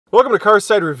Welcome to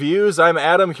Carside Reviews. I'm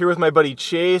Adam, here with my buddy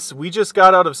Chase. We just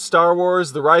got out of Star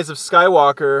Wars, The Rise of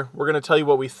Skywalker. We're going to tell you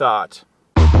what we thought.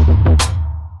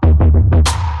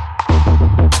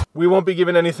 We won't be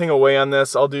giving anything away on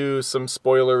this. I'll do some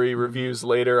spoilery reviews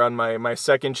later on my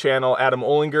second channel, Adam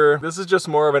Olinger. This is just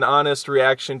more of an honest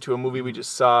reaction to a movie we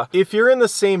just saw. If you're in the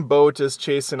same boat as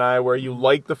Chase and I, where you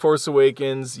like The Force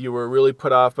Awakens, you were really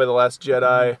put off by The Last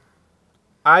Jedi,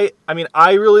 I mean,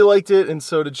 I really liked it, and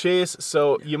so did Chase,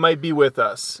 so you might be with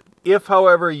us. If,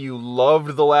 however, you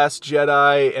loved The Last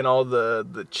Jedi and all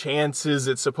the chances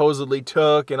it supposedly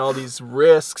took and all these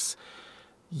risks,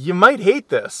 you might hate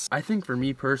this. I think for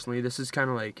me personally, this is kind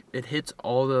of like, it hits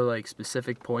all the like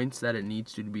specific points that it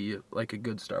needs to be like a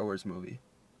good Star Wars movie.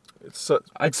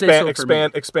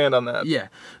 Expand on that. Yeah.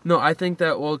 No, I think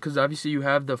that, well, because obviously you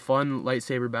have the fun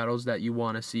lightsaber battles that you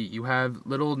want to see. You have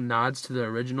little nods to the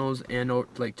originals and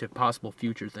like to possible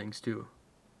future things too.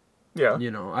 Yeah. You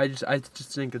know, I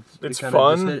just think it's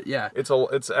fun. Yeah.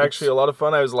 It's actually a lot of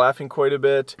fun. I was laughing quite a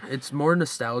bit. It's more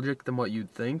nostalgic than what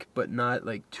you'd think, but not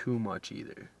like too much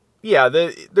either. Yeah,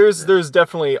 there's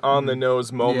definitely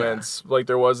on-the-nose moments like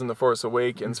there was in The Force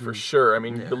Awakens, for sure. I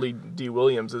mean, Billy D.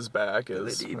 Williams is back.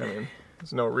 There's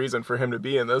no reason for him to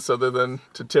be in this other than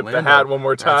to tip the hat one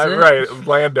more time. Right,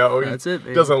 Lando. That's it,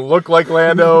 baby. Doesn't look like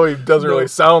Lando. He doesn't really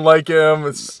sound like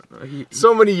him.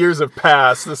 So many years have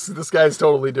passed. This guy's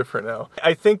totally different now.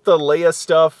 I think the Leia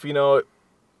stuff, you know,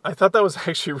 I thought that was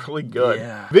actually really good.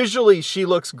 Yeah. Visually, she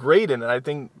looks great in it. I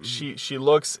think she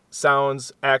looks,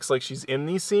 sounds, acts like she's in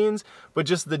these scenes, but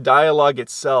just the dialogue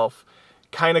itself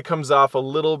kind of comes off a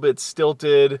little bit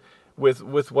stilted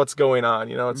with what's going on.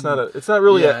 You know, it's not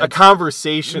really a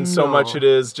conversation so much. It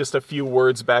is just a few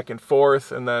words back and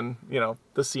forth, and then, you know,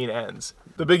 the scene ends.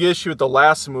 The big issue with the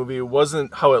last movie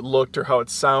wasn't how it looked or how it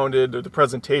sounded or the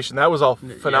presentation. That was all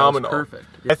phenomenal. Yeah, it was perfect.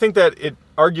 Yeah. I think that it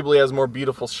arguably has more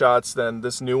beautiful shots than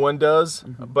this new one does,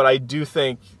 but I do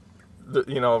think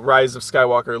Rise of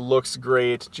Skywalker looks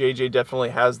great. JJ definitely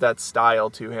has that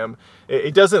style to him.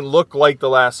 It doesn't look like the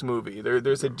last movie.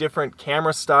 There's a different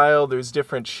camera style. There's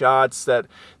different shots that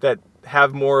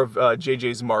have more of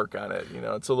JJ's mark on it. You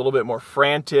know, it's a little bit more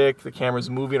frantic. The camera's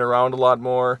moving around a lot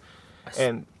more,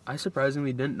 and I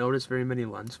surprisingly didn't notice very many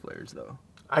lens flares, though.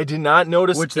 I did not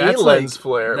notice a lens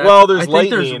flare. Well, there's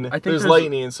lightning. There's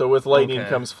lightning, so with lightning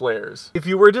comes flares. If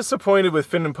you were disappointed with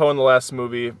Finn and Poe in the last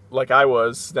movie, like I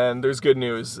was, then there's good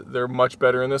news. They're much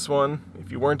better in this one.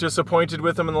 If you weren't disappointed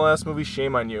with them in the last movie,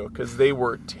 shame on you, because they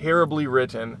were terribly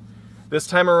written. This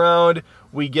time around,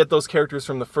 we get those characters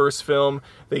from the first film.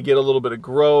 They get a little bit of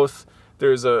growth.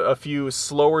 There's a few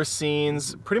slower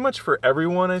scenes, pretty much for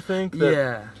everyone, I think.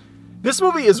 Yeah. This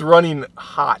movie is running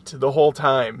hot the whole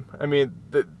time. I mean,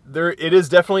 it is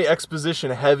definitely exposition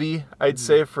heavy, I'd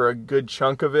say, for a good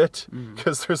chunk of it,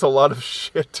 because there's a lot of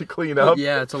shit to clean up.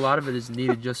 Yeah, a lot of it is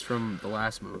needed just from the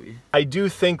last movie. I do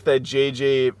think that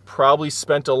JJ probably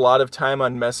spent a lot of time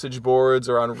on message boards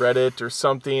or on Reddit or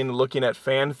something, looking at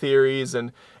fan theories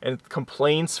and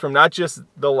complaints from not just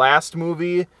the last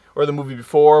movie or the movie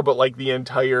before, but like the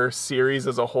entire series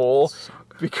as a whole,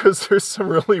 because there's some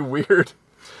really weird...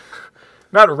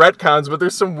 not retcons, but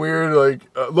there's some weird, like,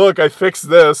 look, I fixed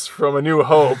this from A New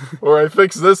Hope, or I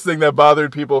fixed this thing that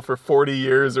bothered people for 40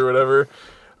 years or whatever.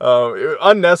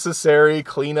 Unnecessary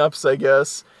cleanups, I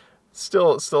guess.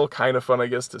 Still kind of fun, I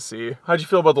guess, to see. How'd you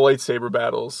feel about the lightsaber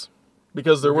battles?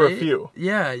 Because there were a few.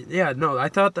 Yeah, no, I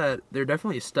thought that they're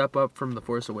definitely a step up from The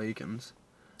Force Awakens.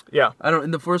 Yeah.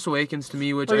 In The Force Awakens, to me,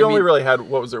 you only really had,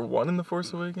 what was there, one in The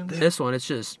Force Awakens? This one,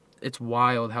 it's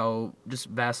wild how just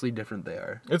vastly different they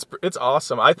are. It's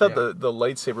awesome. I thought the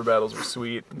lightsaber battles were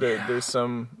sweet. There's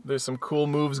some cool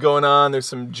moves going on. There's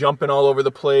some jumping all over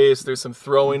the place. There's some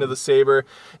throwing of the saber.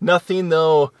 Nothing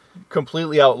though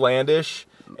completely outlandish.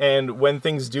 And when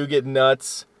things do get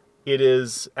nuts, it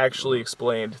is actually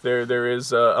explained. There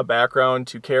is a background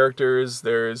to characters.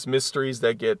 There's mysteries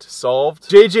that get solved.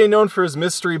 JJ, known for his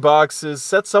mystery boxes,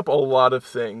 sets up a lot of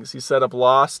things. He set up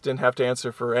Lost, didn't have to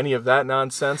answer for any of that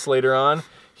nonsense later on.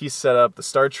 He set up the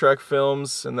Star Trek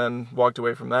films and then walked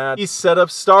away from that. He set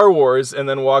up Star Wars and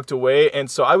then walked away.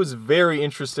 And so I was very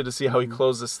interested to see how he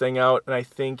closed this thing out. And I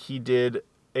think he did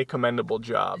a commendable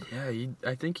job. Yeah,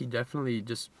 I think he definitely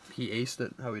he aced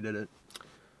it how he did it.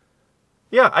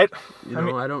 Yeah, I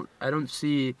don't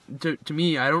see, to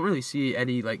me, I don't really see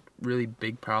any like really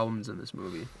big problems in this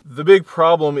movie. The big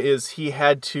problem is he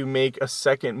had to make a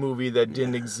second movie that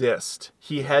didn't exist.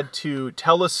 He had to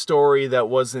tell a story that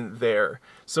wasn't there.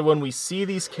 So when we see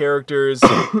these characters,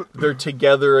 they're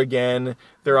together again,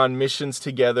 they're on missions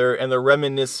together, and they're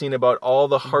reminiscing about all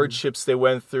the hardships they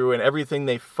went through and everything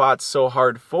they fought so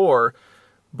hard for.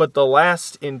 but the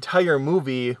last entire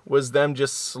movie was them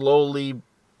just slowly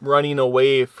running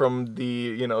away from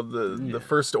the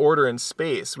First Order in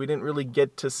space. We didn't really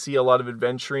get to see a lot of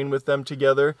adventuring with them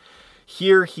together.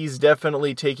 Here, he's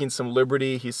definitely taking some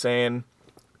liberty. He's saying,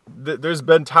 there's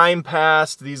been time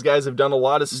passed. These guys have done a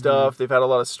lot of stuff. They've had a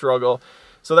lot of struggle.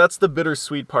 So that's the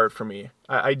bittersweet part for me.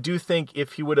 I do think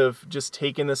if he would have just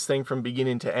taken this thing from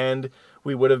beginning to end,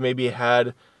 we would have maybe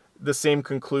had the same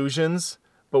conclusions,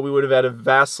 but we would have had a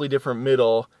vastly different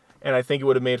middle, and I think it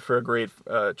would have made for a great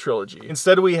trilogy.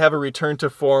 Instead, we have a return to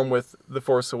form with The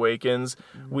Force Awakens.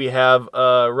 We have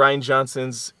Rian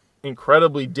Johnson's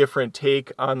incredibly different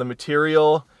take on the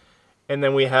material, and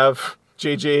then we have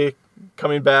JJ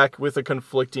coming back with a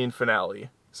conflicting finale.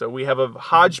 So we have a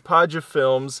hodgepodge of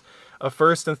films, a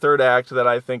first and third act that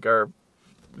I think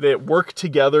that work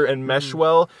together and mesh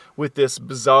well with this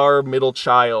bizarre middle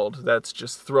child that's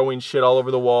just throwing shit all over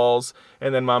the walls,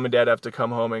 and then mom and dad have to come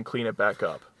home and clean it back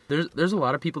up. There's a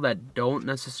lot of people that don't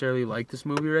necessarily like this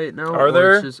movie right now. Are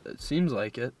there? It seems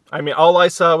like it. I mean, all I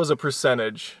saw was a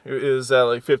percentage. Is that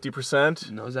like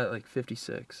 50%? No, is that like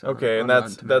 56? Okay, and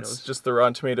that's just the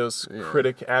Rotten Tomatoes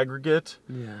critic aggregate.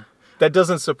 Yeah. That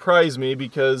doesn't surprise me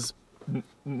because The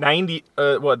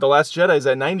Last Jedi is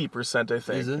at 90%, I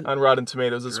think, is it? on Rotten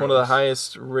Tomatoes. It's one of the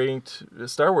highest ranked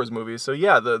Star Wars movies. So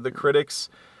yeah, the critics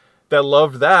that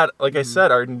loved that, like I said,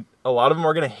 a lot of them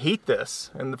are going to hate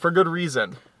this, and for good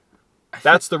reason.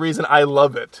 That's the reason I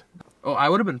love it. Oh, I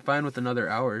would have been fine with another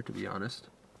hour, to be honest.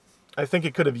 I think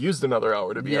it could have used another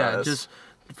hour, to be honest. Yeah, just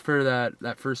for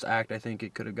that first act, I think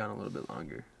it could have gone a little bit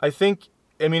longer. I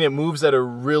mean, it moves at a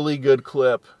really good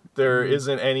clip. There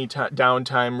isn't any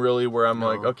downtime, really, where I'm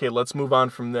like, okay, let's move on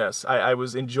from this. I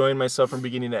was enjoying myself from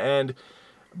beginning to end,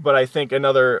 but I think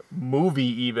another movie,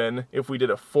 even, if we did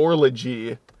a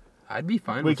four-logy... I'd be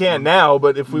fine with We can't now,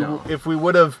 but if we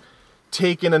would have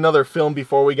taken another film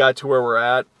before we got to where we're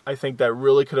at, I think that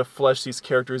really could have fleshed these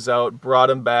characters out, brought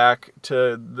them back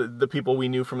to the people we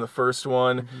knew from the first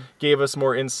one, gave us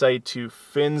more insight to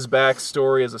Finn's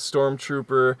backstory as a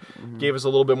stormtrooper, gave us a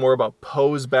little bit more about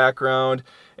Poe's background,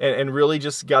 and really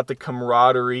just got the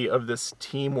camaraderie of this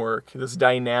teamwork, this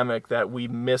dynamic that we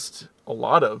missed a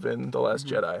lot of in The Last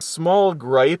Jedi. Small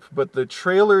gripe, but the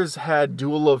trailers had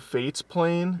Duel of Fates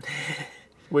playing,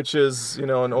 which is, an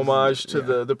homage to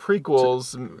the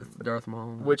prequels, Darth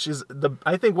Maul, which is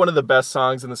I think one of the best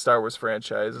songs in the Star Wars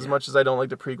franchise. As much as I don't like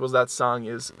the prequels, that song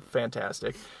is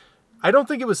fantastic. I don't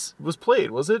think it was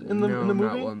played, was it, in the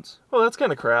movie? Not once. Well, that's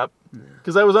kind of crap.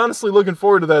 Because I was honestly looking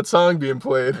forward to that song being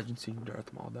played. Imagine seeing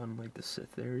Darth Maul down in like the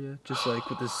Sith area, just like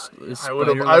with his I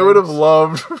would have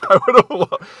loved.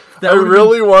 I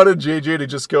really wanted JJ to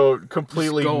just go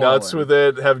completely nuts with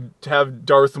it. Have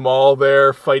Darth Maul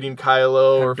there fighting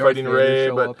Kylo or Darth fighting Rey,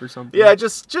 but yeah,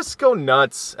 just go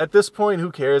nuts. At this point, who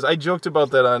cares? I joked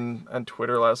about that on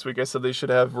Twitter last week. I said they should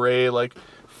have Rey like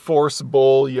Force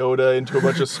Bowl Yoda into a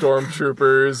bunch of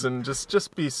stormtroopers and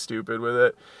just be stupid with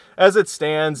it. As it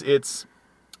stands, it's,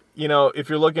 if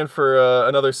you're looking for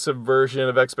another subversion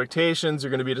of expectations,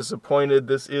 you're going to be disappointed.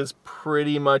 This is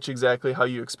pretty much exactly how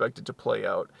you expect it to play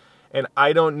out. And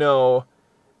I don't know,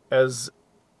 as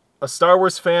a Star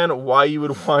Wars fan, why you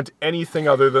would want anything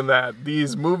other than that.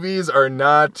 These movies are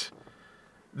not...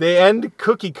 They end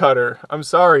cookie cutter. I'm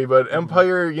sorry, but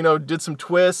Empire, did some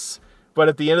twists. But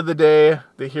at the end of the day,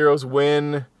 the heroes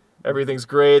win. Everything's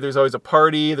great. There's always a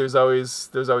party. There's always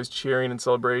cheering and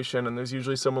celebration, and there's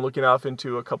usually someone looking off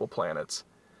into a couple planets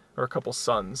or a couple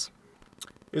suns.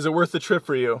 Is it worth the trip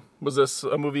for you? Was this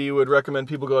a movie you would recommend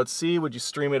people go out and see? Would you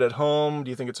stream it at home?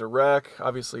 Do you think it's a wreck?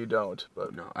 Obviously you don't.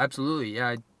 But no, absolutely. Yeah,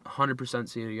 I'd 100%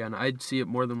 see it again. I'd see it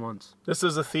more than once. This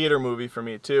is a theater movie for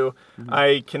me too.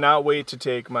 I cannot wait to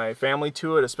take my family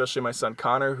to it, especially my son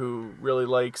Connor, who really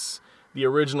likes the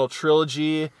original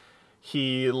trilogy.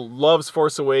 He loves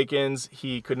Force Awakens.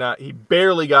 He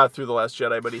barely got through The Last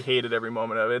Jedi, but he hated every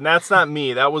moment of it. And that's not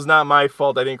me. That was not my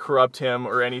fault. I didn't corrupt him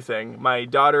or anything. My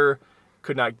daughter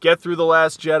could not get through The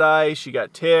Last Jedi. She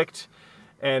got ticked.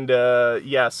 And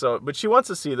but she wants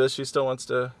to see this. She still wants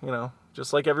to,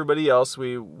 just like everybody else,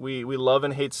 we love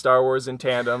and hate Star Wars in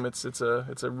tandem. It's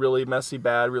a really messy,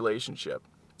 bad relationship.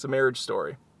 It's a marriage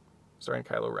story starring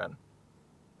Kylo Ren.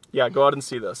 Yeah, go out and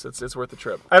see this. It's worth the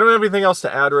trip. I don't have anything else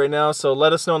to add right now, so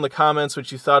let us know in the comments what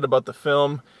you thought about the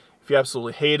film. If you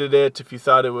absolutely hated it, if you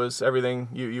thought it was everything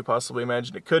you possibly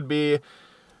imagined it could be.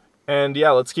 And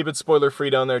yeah, let's keep it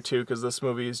spoiler-free down there too, because this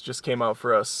movie just came out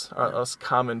for us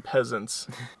common peasants.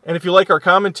 And if you like our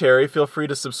commentary, feel free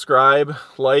to subscribe,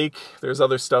 like. There's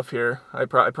other stuff here. I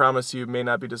promise you may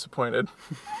not be disappointed.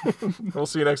 We'll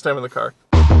see you next time in the car.